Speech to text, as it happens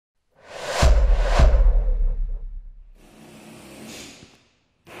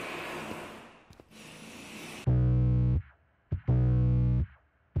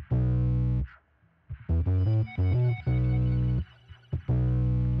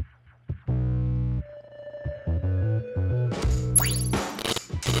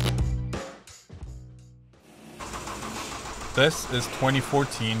This is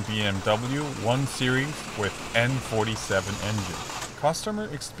 2014 BMW 1 Series with N47 engine. Customer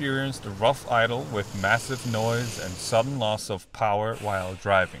experienced a rough idle with massive noise and sudden loss of power while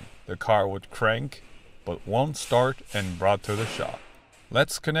driving. The car would crank, but won't start and brought to the shop.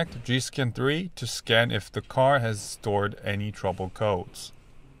 Let's connect G-Scan 3 to scan if the car has stored any trouble codes.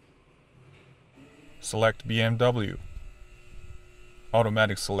 Select BMW.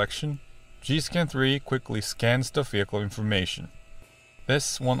 Automatic selection. G-Scan 3 quickly scans the vehicle information.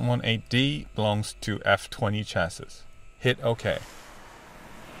 This 118D belongs to F20 chassis. Hit OK.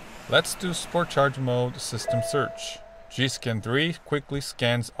 Let's do Sport Charge Mode System Search. G-Scan 3 quickly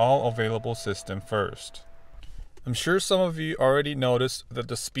scans all available system first. I'm sure some of you already noticed that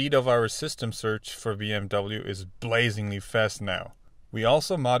the speed of our system search for BMW is blazingly fast now. We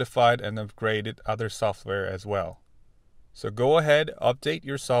also modified and upgraded other software as well. So go ahead, update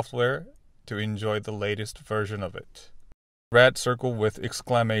your software to enjoy the latest version of it. Red circle with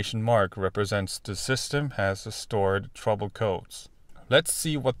exclamation mark represents the system has stored trouble codes. Let's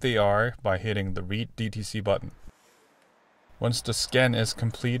see what they are by hitting the Read DTC button. Once the scan is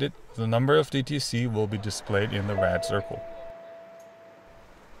completed, the number of DTC will be displayed in the red circle.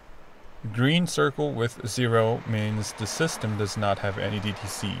 Green circle with 0 means the system does not have any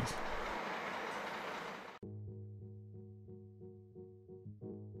DTCs.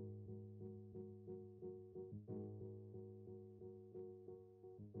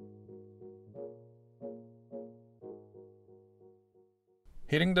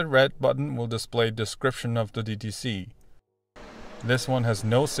 Hitting the red button will display description of the DTC. This one has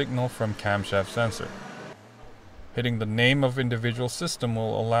no signal from camshaft sensor. Hitting the name of individual system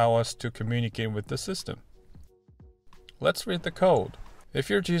will allow us to communicate with the system. Let's read the code. If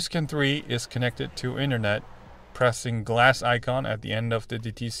your G-Scan 3 is connected to internet, pressing glass icon at the end of the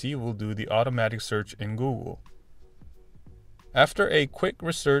DTC will do the automatic search in Google. After a quick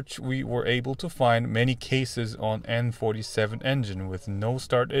research, we were able to find many cases on N47 engine with no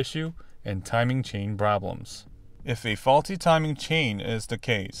start issue and timing chain problems. If a faulty timing chain is the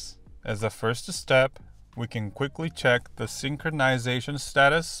case, as a first step, we can quickly check the synchronization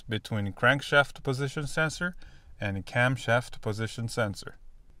status between crankshaft position sensor and camshaft position sensor.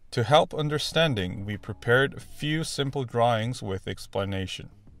 To help understanding, we prepared a few simple drawings with explanation.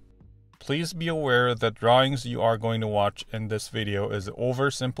 Please be aware that drawings you are going to watch in this video is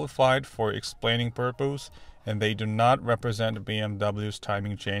oversimplified for explaining purpose and they do not represent BMW's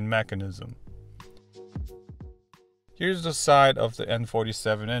timing chain mechanism. Here's the side of the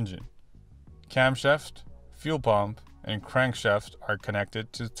N47 engine. Camshaft, fuel pump, and crankshaft are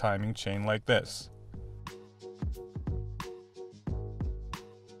connected to the timing chain like this.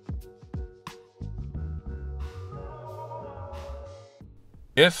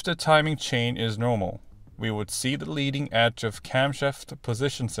 If the timing chain is normal, we would see the leading edge of camshaft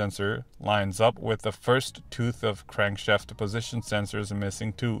position sensor lines up with the first tooth of crankshaft position sensor's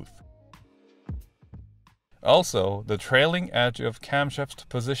missing tooth. Also, the trailing edge of camshaft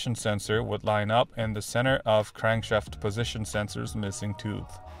position sensor would line up in the center of crankshaft position sensor's missing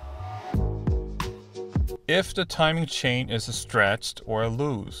tooth. If the timing chain is stretched or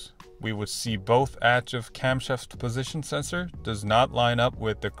loose, we would see both edge of camshaft position sensor does not line up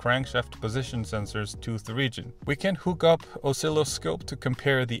with the crankshaft position sensor's tooth region. We can hook up oscilloscope to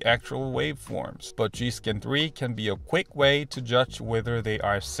compare the actual waveforms, but G-Scan 3 can be a quick way to judge whether they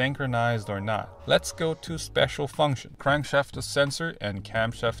are synchronized or not. Let's go to special function, crankshaft sensor and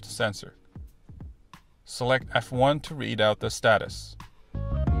camshaft sensor. Select F1 to read out the status.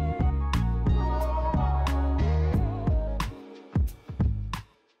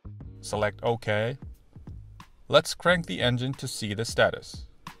 Select OK. Let's crank the engine to see the status.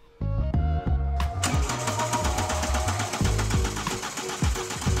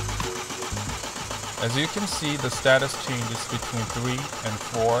 As you can see, the status changes between 3 and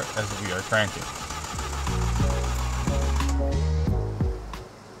 4 as we are cranking.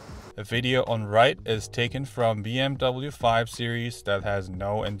 The video on right is taken from BMW 5 Series that has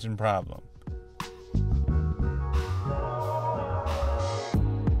no engine problem.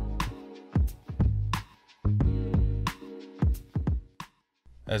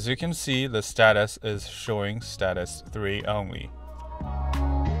 As you can see, the status is showing status 3 only.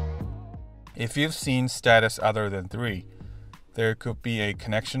 If you've seen status other than 3, there could be a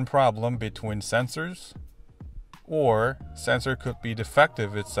connection problem between sensors, or sensor could be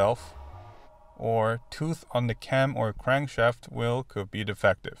defective itself, or tooth on the cam or crankshaft wheel could be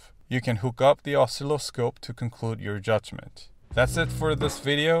defective. You can hook up the oscilloscope to conclude your judgment. That's it for this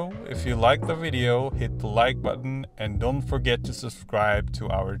video. If you like the video, hit the like button and don't forget to subscribe to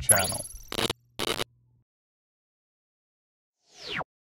our channel.